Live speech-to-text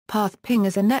PathPing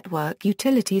is a network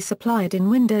utility supplied in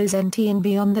Windows NT and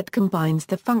beyond that combines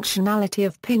the functionality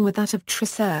of ping with that of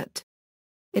tracert.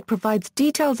 It provides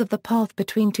details of the path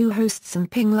between two hosts and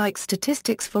ping-like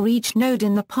statistics for each node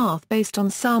in the path based on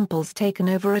samples taken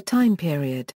over a time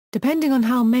period, depending on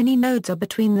how many nodes are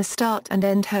between the start and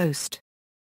end host.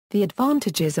 The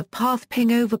advantages of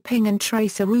PathPing over ping and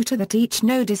tracert are that each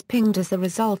node is pinged as the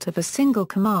result of a single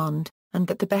command, and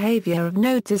that the behavior of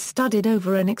nodes is studied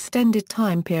over an extended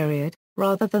time period,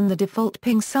 rather than the default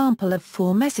ping sample of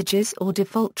 4 messages or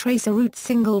default tracert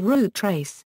single root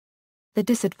trace. The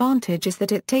disadvantage is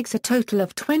that it takes a total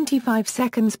of 25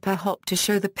 seconds per hop to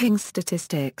show the ping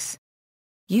statistics.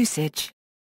 Usage.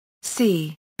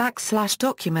 C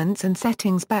 /documents and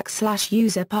settings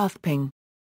 /user PathPing.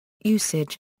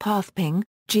 Usage, PathPing,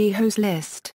 G host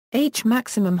list, H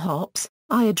maximum hops,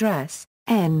 I address,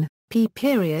 N, P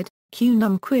period, Q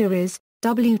num queries,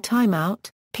 W timeout,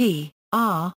 P,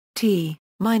 R, T,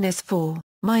 -4,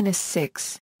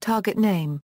 -6, target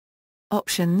name.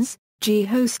 Options, G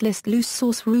host list loose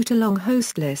source route along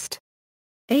host list.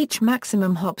 H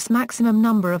maximum hops maximum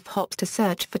number of hops to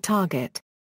search for target.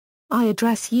 I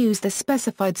address use the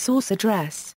specified source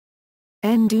address.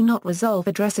 N do not resolve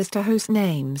addresses to host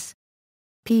names.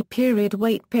 P period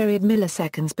wait period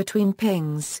milliseconds between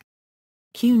pings.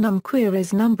 Q num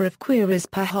queries number of queries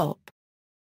per hop.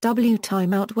 W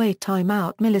timeout wait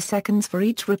timeout milliseconds for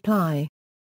each reply.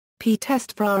 P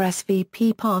test for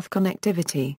RSVP path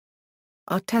connectivity.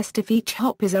 R test if each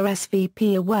hop is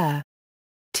RSVP aware.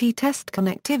 T test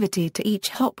connectivity to each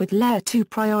hop with layer 2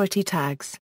 priority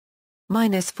tags.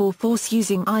 -4 force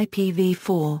using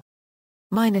IPv4.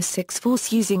 -6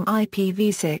 force using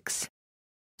IPv6.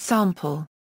 Sample.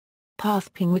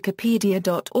 PathPing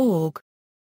wikipedia.org.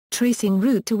 Tracing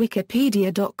route to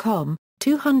wikipedia.com,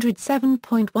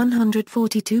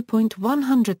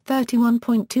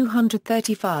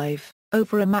 207.142.131.235,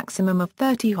 over a maximum of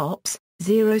 30 hops,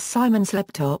 0 Simon's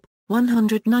laptop,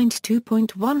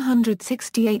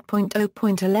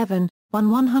 192.168.0.11,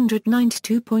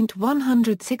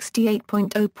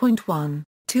 192.168.0.1,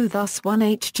 2 thus 1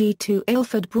 HG2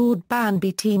 Ilford Broadband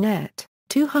BT-net,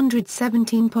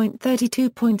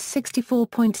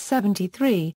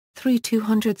 217.32.64.73, 3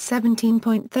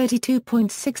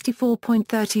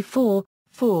 217.32.64.34,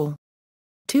 4.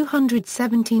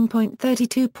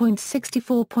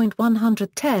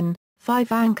 217.32.64.110,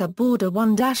 5 Anchor Border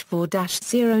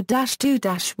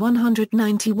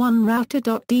 1-4-0-2-191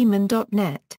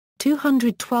 Router.daemon.net,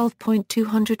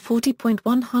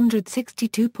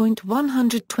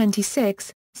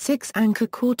 212.240.162.126, 6 Anchor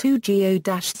Core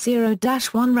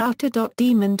 2Go-0-1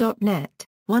 Router.daemon.net,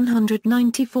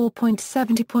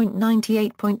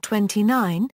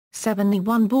 194.70.98.29,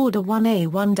 71 Border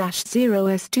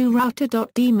 1A1-0S2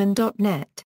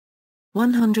 Router.daemon.net,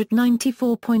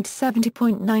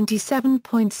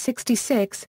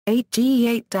 194.70.97.66,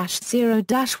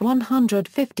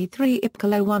 8G8-0-153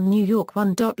 Ipcalo 1 New York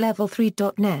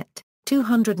 1.level3.net,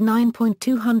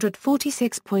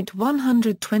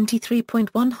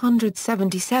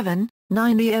 209.246.123.177,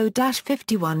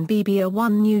 9EO-51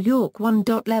 BBO1 New York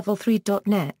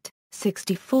 1.level3.net,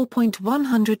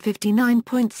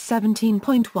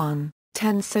 64.159.17.1,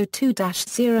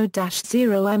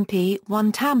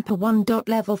 10SO2-0-0MP1 Tampa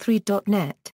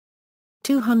 1.level3.net,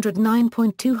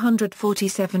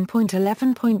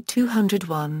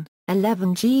 209.247.11.201,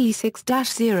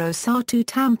 11GE6-0 SAR2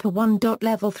 Tampa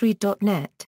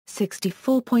 1.level3.net,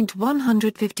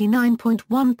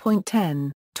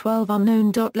 64.159.1.10, 12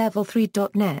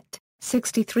 unknown.level3.net,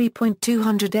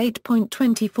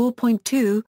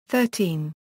 63.208.24.2,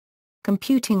 13.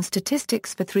 Computing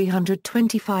statistics for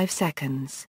 325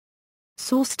 seconds.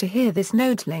 Source to hear this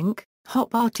node link,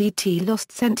 hop RTT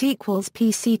lost sent equals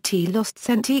PCT lost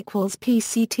sent equals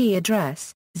PCT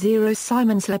address, 0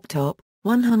 Simon's laptop,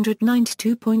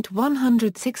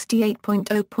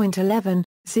 192.168.0.11,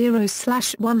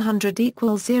 0/100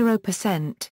 equals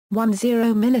 0%,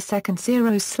 10 millisecond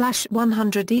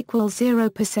 0/100 equals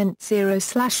 0%,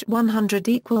 0/100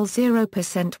 equals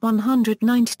 0%,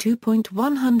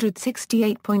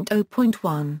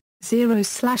 192.168.0.1,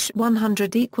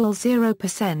 0/100 equals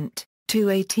 0%,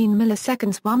 218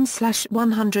 milliseconds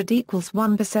 1/100 equals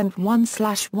 1%,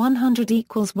 1/100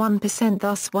 equals 1%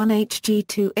 thus 1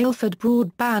 HG2 Ilford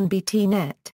Broadband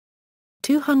BT-net,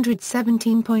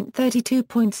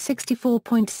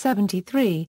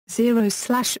 217.32.64.73,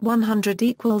 0/100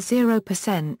 equals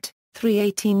 0%,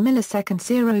 318 milliseconds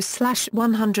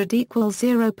 0/100 equals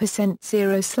 0%,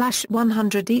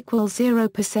 0/100 equals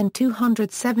 0%,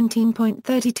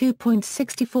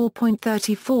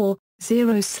 217.32.64.34,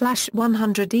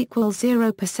 0/100 equals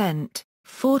 0%,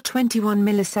 421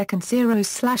 milliseconds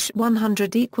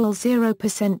 0/100 equals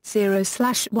 0%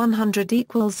 0/100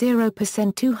 equals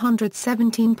 0%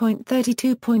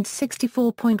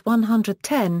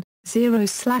 217.32.64.110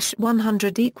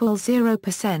 0/100 equals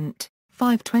 0%,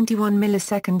 521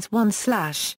 milliseconds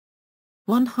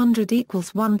 1/100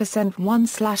 equals 1%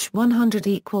 1/100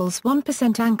 equals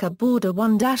 1% anchor border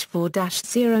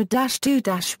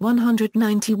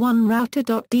 1-4-0-2-191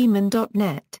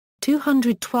 router.daemon.net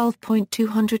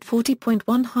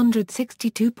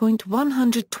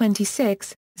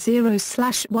 212.240.162.126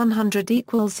 0/100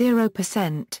 equals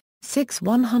 0%,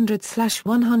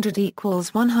 6/100/100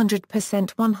 equals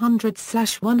 100%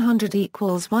 100/100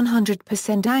 equals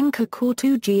 100% anchor core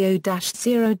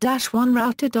 2go-0-1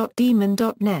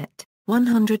 router.daemon.net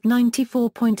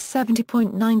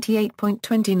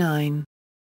 194.70.98.29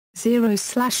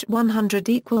 0/100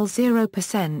 equals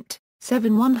 0%,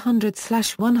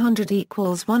 7/100/100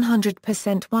 equals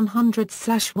 100%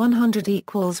 100/100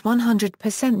 equals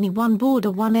 100% Ni1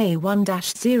 border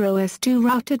 1A1-0S2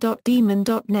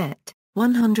 router.daemon.net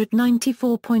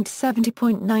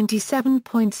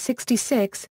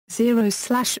 194.70.97.66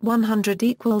 0/100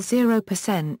 equals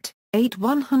 0%,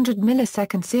 8/100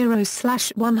 milliseconds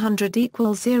 0/100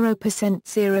 equals 0%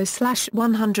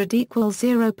 0/100 equals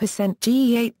 0%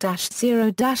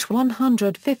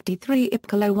 GE8-0-153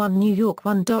 IPCOLO1 New York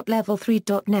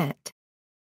 1.level3.net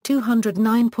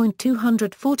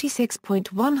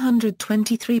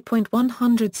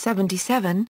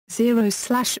 209.246.123.177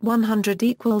 0/100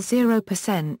 equals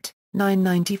 0%,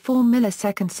 994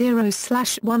 milliseconds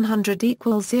 0/100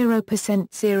 equals 0%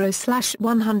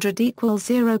 0/100 equals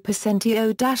 0%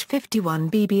 EO-51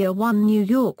 BBO1 New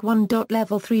York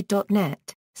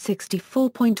 1.level3.net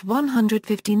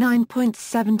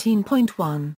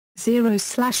 64.159.17.1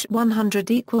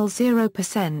 0/100 equals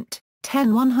 0%,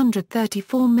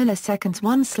 10/134 milliseconds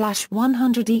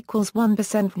 1/100 equals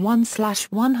 1%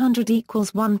 1/100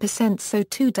 equals 1% so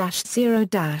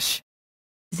 2-0-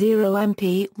 0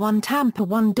 MP1 Tampa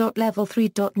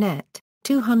 1.level3.net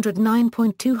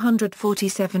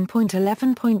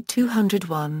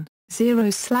 209.247.11.201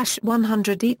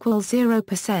 0/100 equals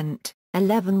 0%,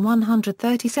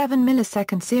 11/137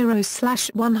 milliseconds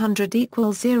 0/100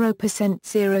 equals 0%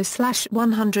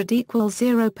 0/100 equals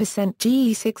 0%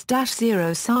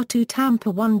 GE6-0 SAR2 Tampa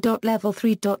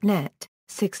 1.level3.net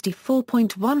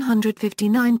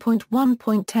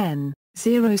 64.159.1.10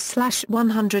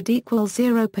 0/100 equals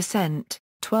 0%,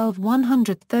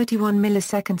 12/131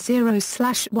 milliseconds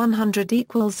 0/100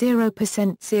 equals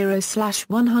 0%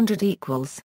 0/100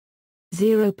 equals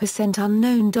 0%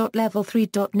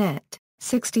 unknown.level3.net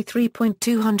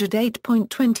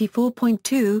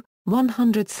 63.208.24.2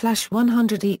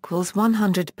 100/100 equals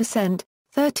 100%,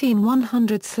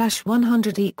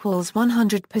 13/100/100 equals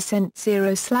 100%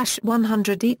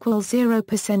 0/100 equals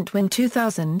 0% when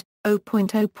 2000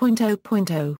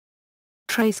 0.0.0.0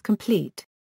 Trace complete.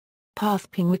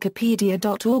 PathPing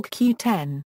Wikipedia.org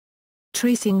Q10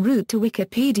 Tracing route to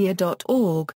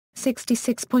Wikipedia.org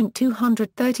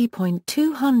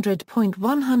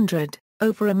 66.230.200.100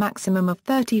 over a maximum of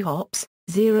 30 hops,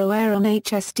 0 error on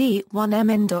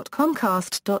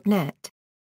hsd1mn.comcast.net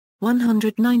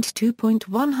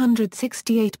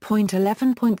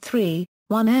 192.168.11.3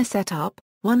 1 air setup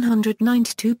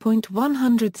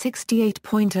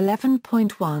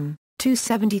 192.168.11.1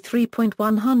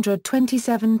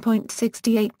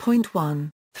 273.127.68.1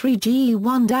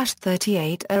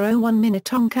 3GE1-3801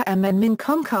 Minnetonka MN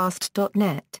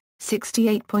Comcast.net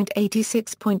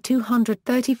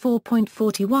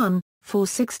 68.86.234.41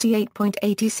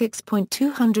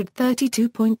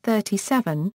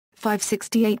 468.86.232.37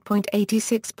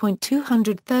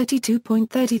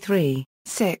 568.86.232.33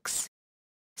 6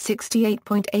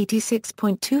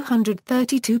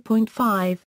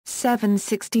 68.86.232.5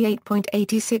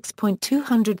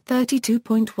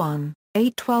 768.86.232.1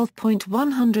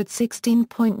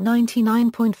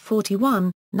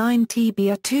 812.116.99.41 9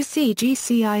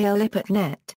 TBR2CGCIL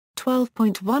IP@net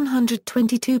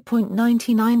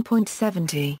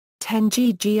 12.122.99.70 10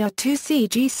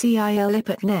 GGR2CGCIL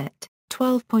IP@net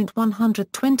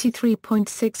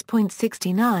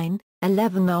 12.123.6.69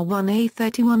 11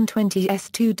 R1A3120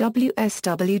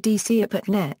 S2WSWDC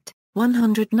IP@net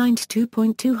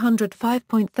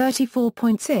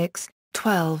 192.205.34.6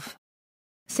 12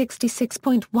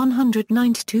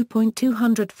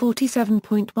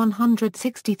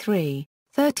 66.192.247.163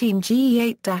 13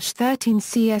 GE8-13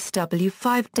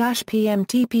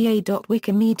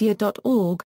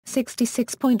 CSW5-PMTPA.wikimedia.org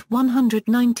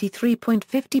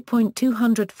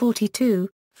 66.193.50.242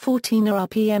 14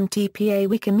 RPMTPA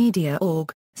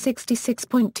Wikimedia.org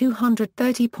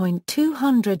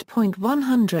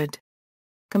 66.230.200.100.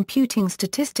 Computing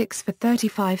statistics for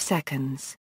 35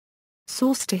 seconds.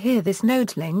 Source to hear this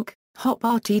node link, hop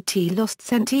RTT lost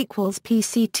cent equals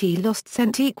PCT lost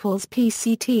cent equals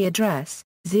PCT address,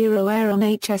 0 error on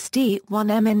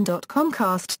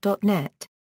hsd1mn.comcast.net.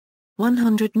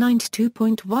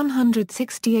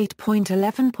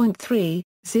 192.168.11.3,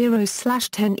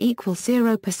 0/10 equals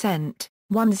 0%,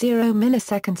 10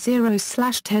 millisecond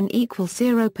 0/10 equals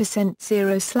 0%,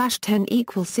 0/10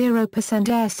 equals 0%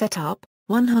 air setup,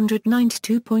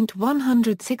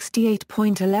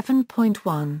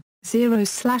 192.168.11.1,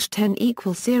 0/10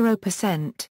 equals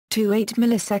 0%, 28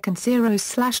 millisecond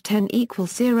 0/10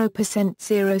 equals 0%,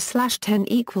 0/10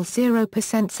 equals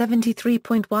 0%,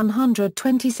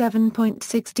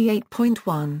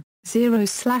 73.127.68.1,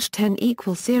 0/10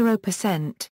 equals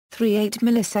 0%, 38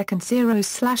 millisecond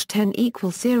 0/10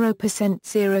 equals 0%,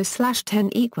 0/10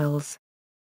 equals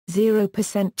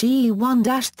 0%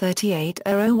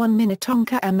 GE1-3801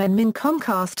 Minnetonka MN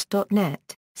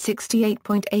Comcast.net,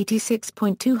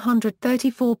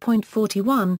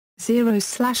 68.86.234.41,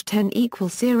 0/10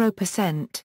 equals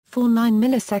 0%, 49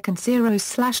 millisecond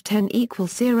 0/10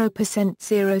 equals 0%,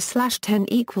 0/10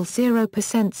 equals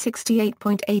 0%,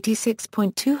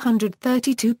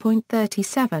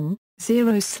 68.86.232.37,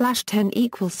 0/10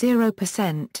 equals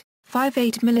 0%,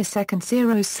 58 millisecond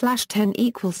 0/10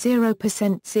 equals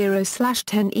 0%,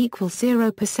 0/10 equals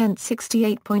 0%,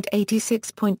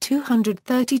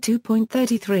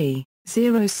 68.86.232.33,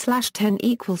 0/10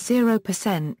 equals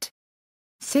 0%.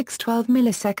 612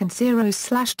 millisecond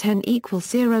 0/10 equals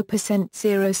 0%,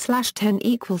 0/10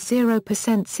 equals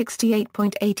 0%,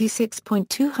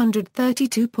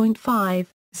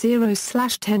 68.86.232.5,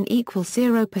 0/10 equals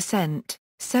 0%,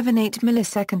 78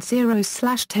 millisecond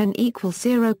 0/10 equals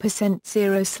 0%,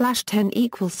 0/10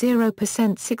 equals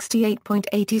 0%,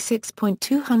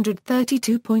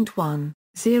 68.86.232.1,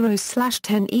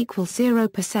 0/10 equals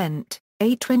 0%.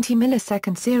 820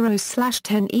 millisecond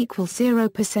 0/10 equals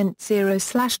 0%,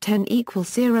 0/10 equals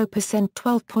 0%,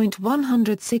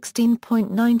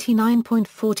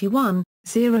 12.116.99.41,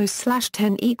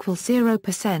 0/10 equals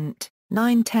 0%,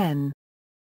 910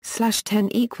 /10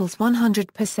 equals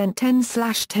 100%,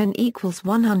 10/10 equals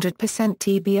 100%,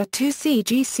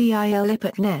 TBR2CGCIL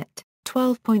IPAT.net,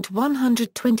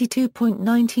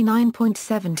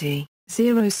 12.122.99.70,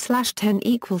 0/10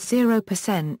 equals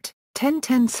 0%.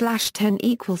 10/10/10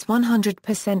 equals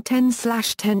 100%,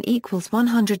 10/10 equals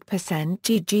 100%,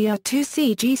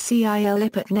 GGR2CGCIL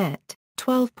IPAT.net,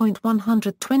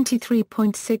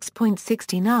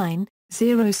 12.123.6.69,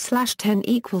 0/10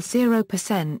 equals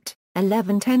 0%,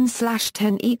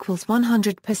 11/10/10 equals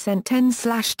 100%,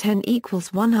 10/10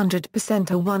 equals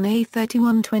 100%,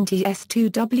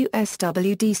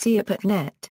 A1A3120S2WSWDC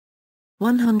IPAT.net,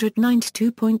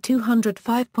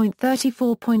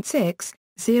 192.205.34.6,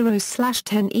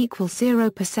 0/10 equals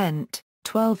 0%,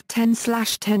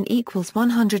 12/10/10 equals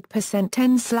 100%,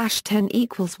 10/10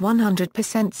 equals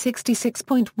 100%,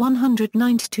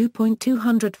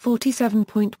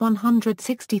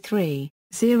 66.192.247.163,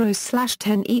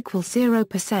 0/10 equals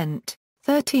 0%,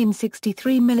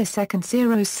 1363 millisecond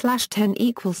 0/10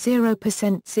 equals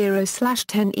 0%,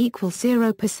 0/10 equals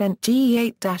 0%,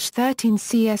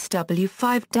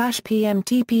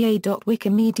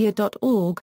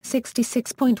 GE8-13CSW5-PMTPA.wikimedia.org,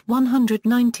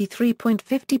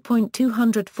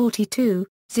 66.193.50.242,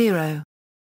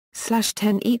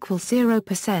 0/10 equals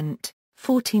 0%,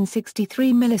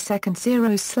 1463 millisecond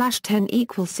 0/10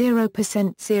 equals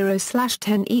 0%,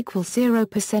 0/10 equals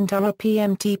 0%,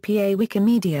 RPMTPA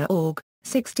Wikimedia.org,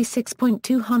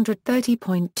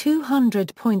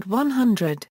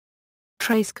 66.230.200.100.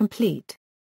 Trace complete.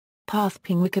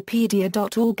 PathPing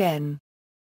Wikipedia.org N.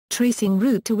 Tracing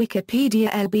route to Wikipedia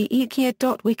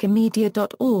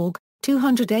lbekia.wikimedia.org,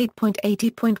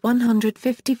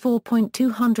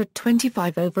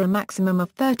 208.80.154.225 over a maximum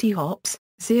of 30 hops,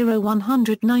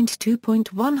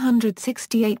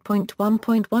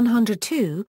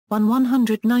 192.168.1.102,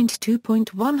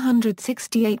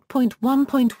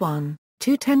 192.168.1.1,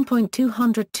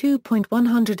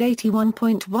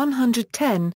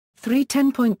 210.202.181.110,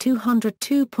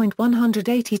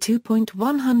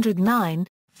 310.202.182.109,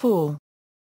 4.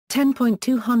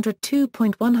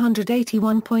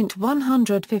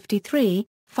 10.202.181.153,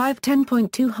 5.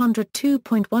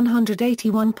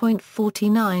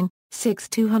 10.202.181.49, 6.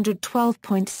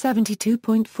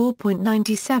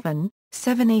 212.72.4.97,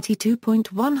 7.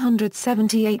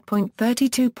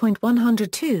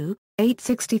 82.178.32.102, 8.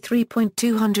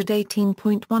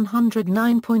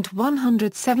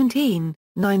 63.218.109.117,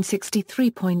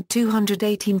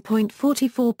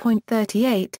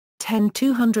 963.218.44.38,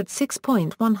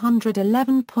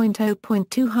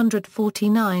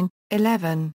 10.206.111.0.249,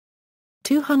 11.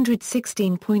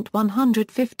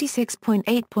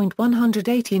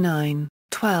 216.156.8.189,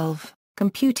 12.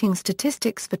 Computing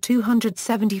statistics for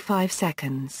 275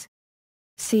 seconds.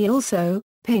 See also,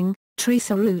 Ping,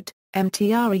 tracert,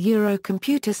 MTR, a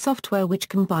Euro-computer software which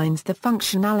combines the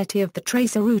functionality of the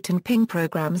tracert and Ping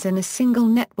programs in a single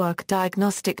network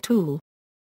diagnostic tool.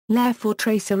 Layer 4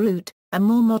 tracert, a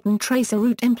more modern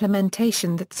tracert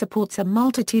implementation that supports a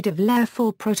multitude of Layer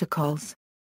 4 protocols.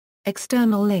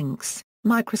 External links: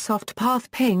 Microsoft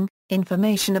PathPing,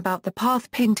 information about the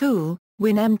PathPing tool,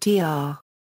 WinMTR.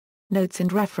 Notes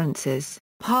and references: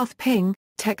 PathPing,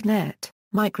 TechNet,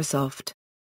 Microsoft.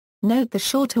 Note the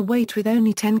shorter wait with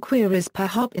only 10 queries per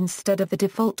hop instead of the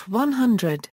default 100.